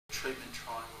treatment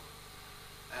triangle.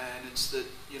 And it's that,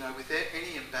 you know, with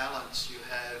any imbalance you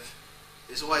have,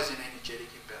 there's always an energetic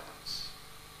imbalance.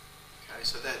 Okay,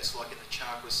 so that's like in the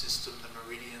chakra system, the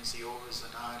meridians, the auras, the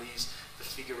nadis, the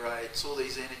figure eights, all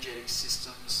these energetic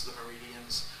systems, the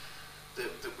meridians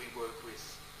that we work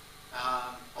with.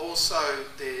 Also,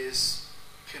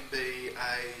 can be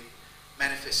a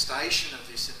manifestation of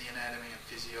this in the anatomy and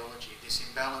physiology. This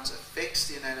imbalance affects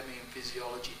the anatomy and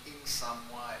physiology in some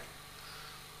way.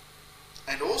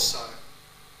 And also,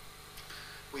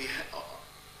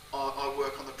 I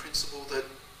work on the principle that,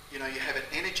 you know, you have an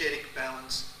energetic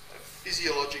balance, a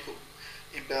physiological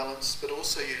imbalance, but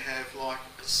also you have like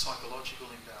a psychological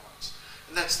imbalance.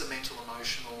 And that's the mental,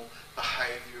 emotional,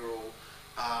 behavioural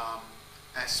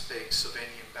aspects of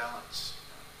any imbalance,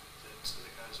 you know,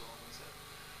 that goes along with it.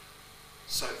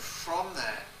 So from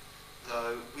that,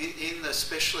 though,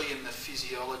 especially in the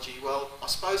physiology, well, I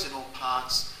suppose in all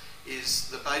parts, is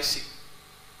the basic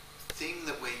thing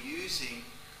that we're using.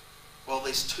 Well,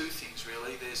 there's two things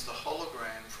really. There's the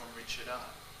hologram from Richard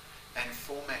A. and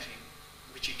formatting,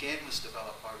 which again was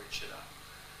developed by Richard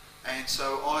A. And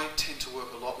so I tend to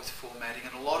work a lot with formatting,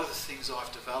 and a lot of the things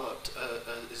I've developed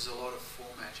is a lot of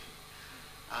formatting.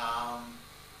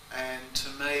 And to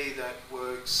me that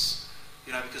works,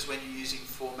 you know, because when you're using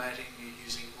formatting, you're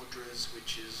using mudras,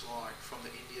 which is like from the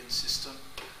Indian system.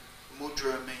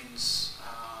 Mudra means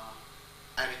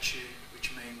attitude,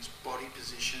 which means body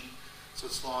position. So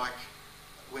it's like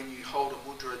when you hold a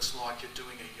mudra, it's like you're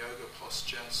doing a yoga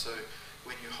posture. So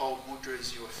when you hold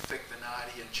mudras, you affect the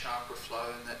nadi and chakra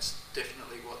flow, and that's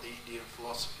definitely what the Indian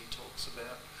philosophy talks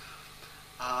about.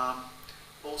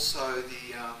 Also,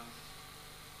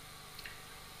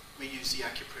 we use the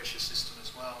acupressure system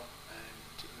as well,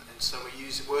 and so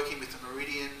we're working with the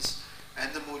meridians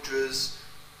and the mudras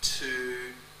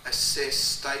to assess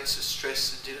states of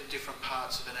stress in different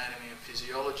parts of anatomy and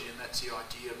physiology, and that's the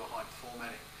idea behind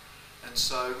formatting. And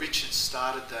so Richard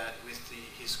started that with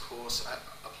his course,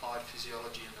 Applied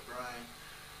Physiology in the Brain,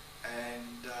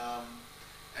 and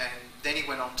then he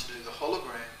went on to do the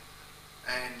hologram.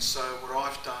 And so what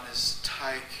I've done is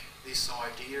take this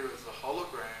idea of the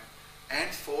hologram and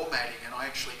formatting, and I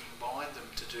actually combine them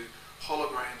to do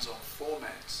holograms on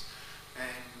formats.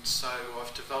 And so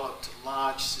I've developed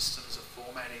large systems of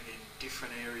formatting in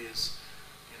different areas,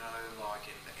 you know, like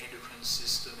in the endocrine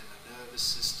system, in the nervous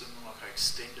system, like I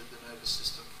extended the nervous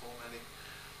system formatting,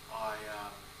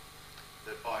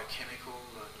 the biochemical,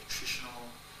 the nutritional,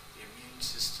 the immune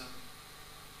system,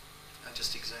 are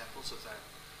just examples of that.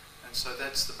 And so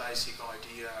that's the basic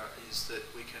idea, is that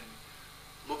we can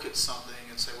look at something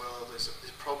and say, well, there's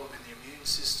a problem in the immune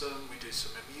system, we do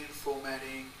some immune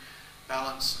formatting,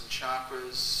 balance and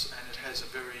chakras, and it has a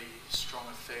very strong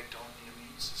effect on the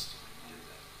immune system when you do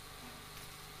that.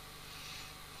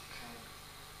 Okay.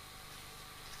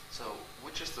 So,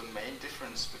 which is the main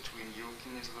difference between your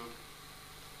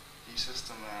kinesiology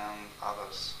system and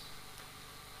others?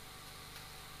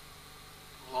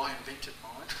 Well, I invented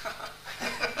mine.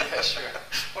 Yeah, sure.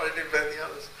 I didn't invent the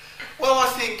others. Well, I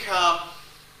think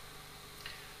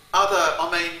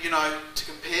you know, to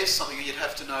compare something, you'd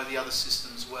have to know the other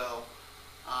systems well.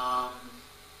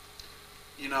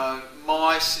 You know,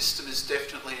 my system is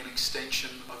definitely an extension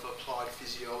of applied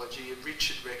physiology.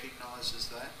 Richard recognises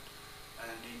that,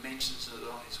 and he mentions it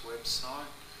on his website.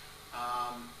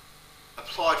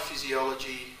 Applied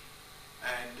physiology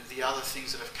and the other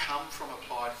things that have come from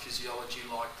applied physiology,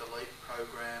 like the LEAP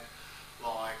program,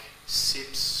 like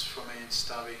SIPS from Ian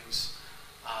Stubbings,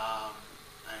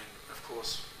 and of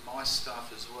course my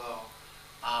stuff as well.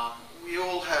 We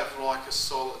all have like a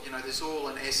solid, you know, there's all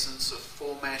an essence of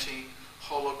formatting,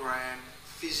 hologram,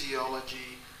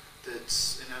 physiology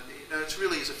that's, you know, it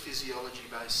really is a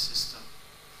physiology-based system.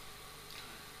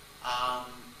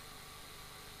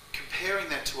 Comparing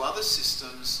that to other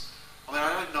systems, I mean,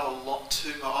 I don't know a lot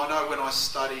too much. I know when I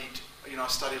studied, you know, I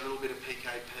studied a little bit of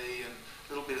PKP and a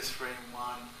little bit of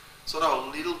 3-in-1, so I know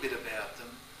a little bit about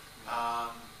them,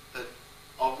 but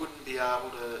I wouldn't be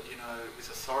able to, you know, with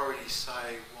authority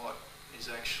say what is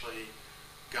actually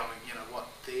going, you know, what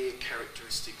their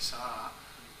characteristics are,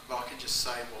 but I can just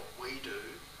say what we do,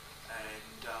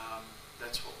 and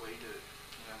that's what we do.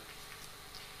 Yeah.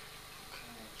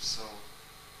 Okay, so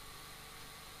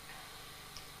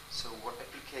what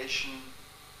application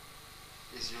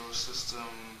is your system,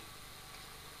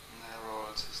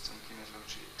 neural system,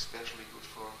 kinesiology, especially good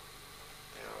for?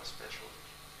 There are special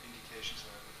indications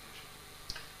or applications?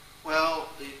 Well,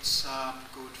 it's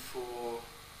good for,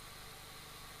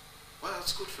 well,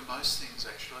 it's good for most things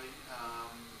actually.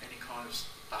 Any kind of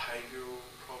behavioural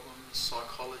problems,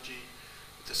 psychology.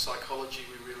 the psychology,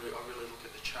 I really look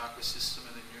at the chakra system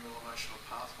and the neural emotional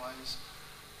pathways.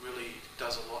 Really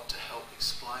does a lot to help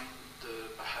explain the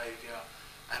behaviour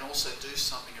and also do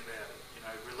something about it. You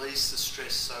know, release the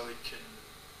stress so it can,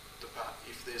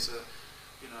 if there's a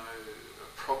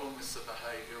problem with the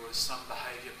behaviour or some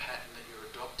behaviour pattern that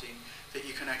you're adopting, that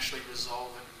you can actually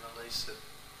resolve it and release it.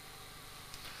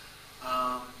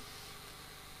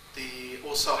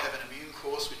 Also I have an immune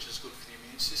course which is good for the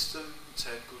immune system. It's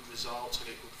had good results,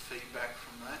 I get good feedback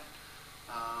from that.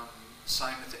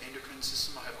 Same with the endocrine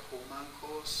system, I have a hormone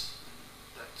course, and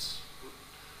that's good.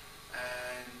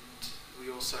 And we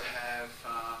also have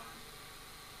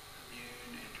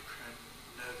immune, endocrine,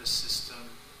 nervous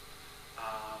system,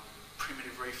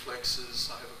 primitive reflexes.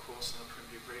 I have a course on the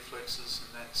primitive reflexes,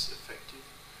 and that's effective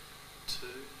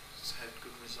too. It's had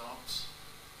good results.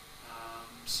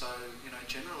 So,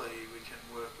 generally we can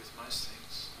work with most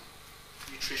things.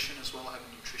 Nutrition as well, I have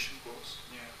a nutrition course.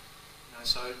 Yeah.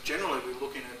 So generally we're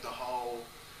looking at the whole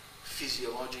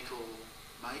physiological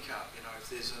makeup. If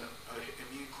there's an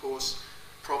immune course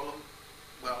problem,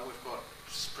 well, we've got a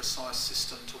precise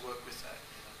system to work with that.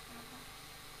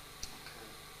 Okay.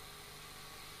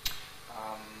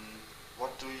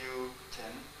 What do you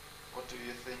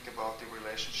think about the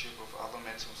relationship of other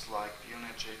methods like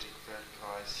bioenergetic,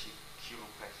 verticalized,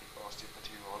 chiropractic,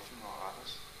 osteopathy, rolfing, or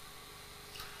others?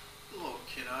 Look,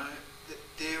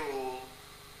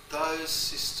 those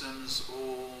systems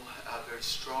all are very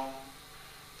strong.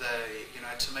 They,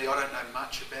 to me, I don't know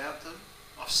much about them.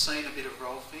 I've seen a bit of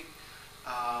rolfing.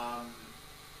 I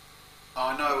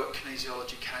know what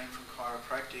kinesiology came from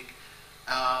chiropractic.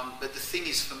 But the thing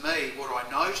is, for me, what I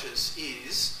notice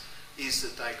is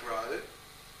that they grow.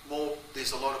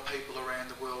 There's a lot of people around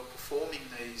the world performing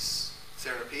these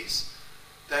therapies.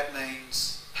 That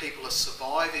means people are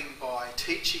surviving by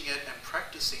teaching it and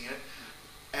practicing it,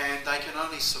 and they can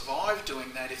only survive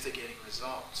doing that if they're getting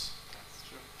results. That's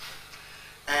true.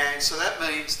 And so that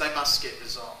means they must get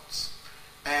results.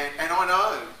 And I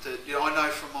know that, I know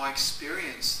from my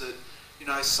experience that,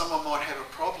 someone might have a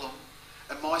problem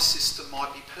and my system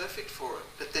might be perfect for it.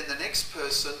 But then the next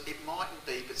person, it mightn't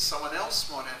be, but someone else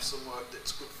might have some work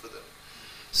that's good for them.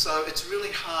 So it's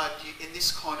really hard. In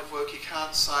this kind of work, you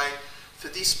can't say, for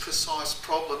this precise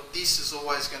problem, this is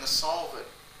always going to solve it.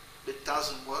 It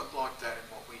doesn't work like that in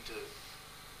what we do.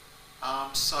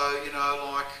 I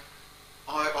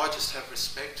just have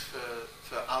respect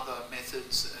for other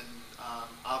methods and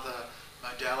other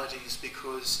modalities,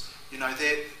 because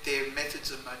they're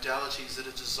methods and modalities that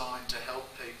are designed to help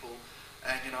people.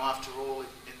 And after all,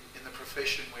 in the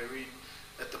profession we're in,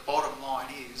 at the bottom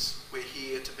line is we're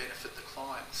here to benefit the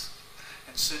clients.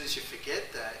 And as soon as you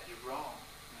forget that, you're wrong.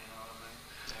 You know what I mean?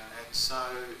 Yeah. And so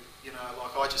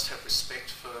I just have respect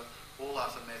for all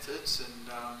other methods, and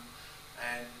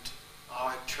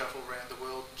I travel around the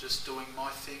world just doing my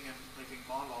thing and living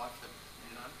my life, and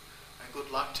and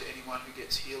good luck to anyone who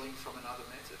gets healing from another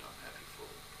method. I'm happy for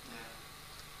it. Yeah.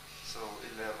 So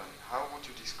 11. How would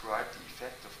you describe the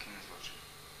effect of kinesiology?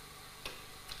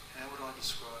 How would I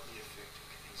describe the effect of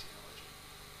kinesiology?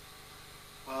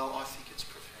 Well, I think it's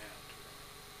profound,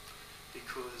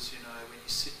 because when you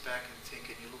sit back and think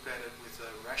and you look at it with a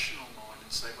rational mind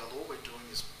and say, well, all we're doing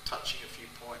is touching a few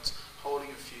points, holding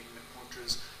a few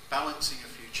mudras, balancing a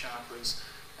few chakras,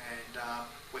 and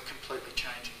we're completely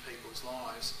changing people's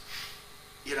lives.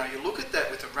 You look at that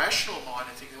with a rational mind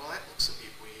and think, well, that looks a bit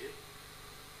weird.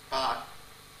 But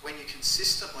when you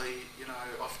consistently,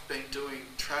 I've been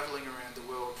travelling around the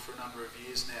world for a number of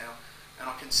years now, and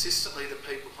I consistently, the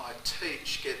people I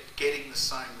teach, getting the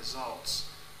same results.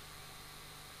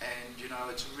 And,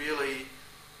 it's really,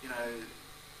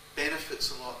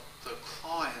 benefits a lot the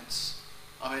clients.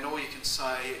 I mean, all you can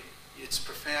say, it's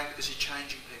profound because you're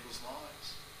changing people's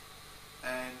lives.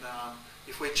 And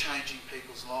if we're changing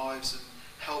people's lives and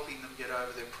helping them get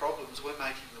over their problems, we're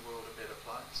making the world a better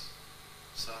place.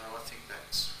 So I think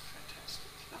that's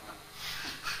fantastic.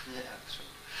 Yeah, sure.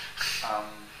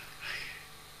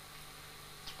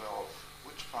 12.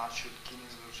 Which part should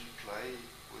kinesiology play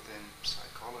within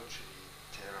psychology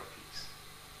therapies?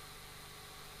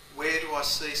 Where do I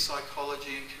see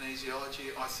psychology and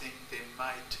kinesiology? I think they're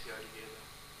made to go together.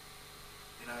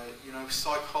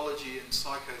 Psychology and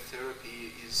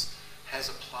psychotherapy has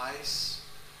a place.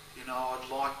 I'd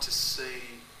like to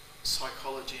see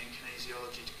psychology and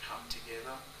kinesiology to come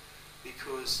together,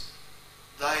 because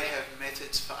they have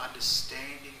methods for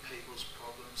understanding people's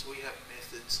problems. We have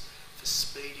methods for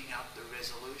speeding up the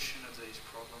resolution of these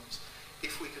problems.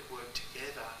 If we could work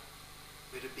together,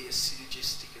 it would be a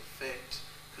synergistic effect,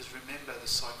 because remember, the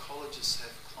psychologists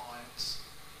have clients,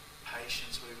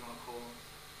 patients, whatever you want to call them,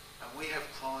 and we have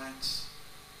clients,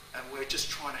 and we're just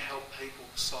trying to help people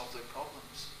solve their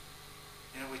problems.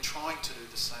 You know, we're trying to do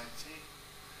the same thing.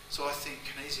 So I think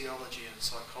kinesiology and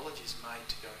psychology is made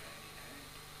to go hand in hand.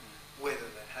 Whether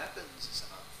that happens is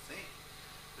another thing.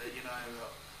 But you know,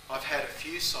 I've had a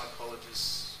few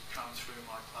psychologists come through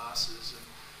my classes, and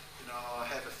you know, I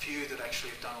have a few that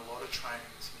actually have done a lot of training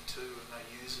with me too, and they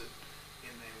use it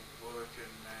in their work,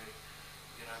 and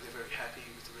you know, they're very happy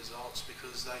with the results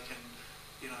because they can,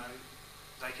 you know,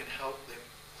 they can help their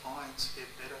clients get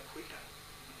better quicker.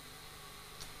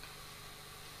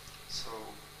 So,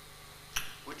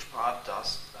 which part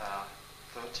does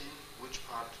 13? Which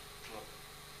part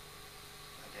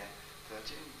again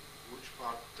 13? Which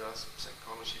part does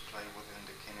psychology play within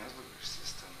the kinesiology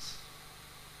systems?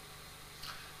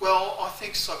 Well, I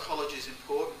think psychology is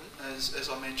important. As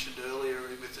I mentioned earlier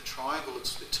with the triangle,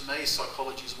 to me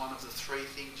psychology is one of the three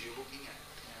things you're looking at.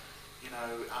 Yeah. You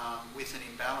know, with an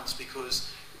imbalance,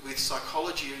 because with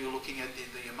psychology you're looking at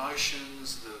the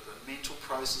emotions, the mental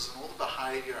process, and all the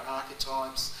behaviour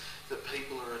archetypes that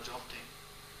people are adopting.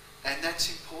 And that's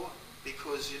important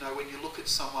because, you know, when you look at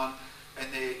someone and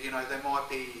you know, they might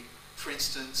be, for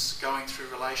instance, going through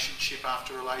relationship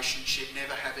after relationship,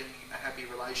 never having a happy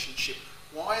relationship.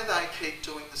 Why do they keep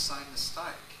doing the same mistake?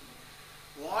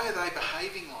 Why are they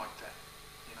behaving like that?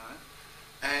 You know?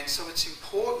 And so it's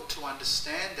important to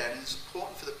understand that, and it's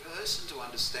important for the person to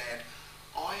understand,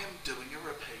 I am doing a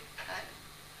repeat pattern.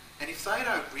 And if they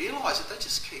don't realise it, they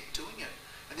just keep doing it.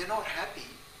 And they're not happy.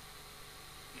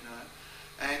 You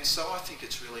know? And so I think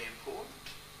it's really important.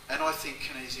 And I think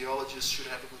kinesiologists should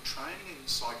have a good training in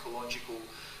psychological,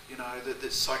 you know,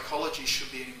 that psychology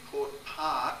should be an important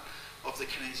part of the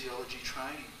kinesiology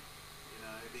training, you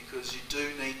know, because you do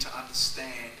need to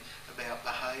understand about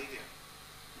behaviour.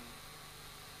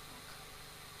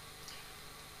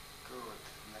 Good.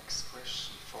 Next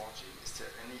question, 40. Is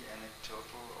there any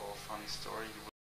anecdotal or funny story you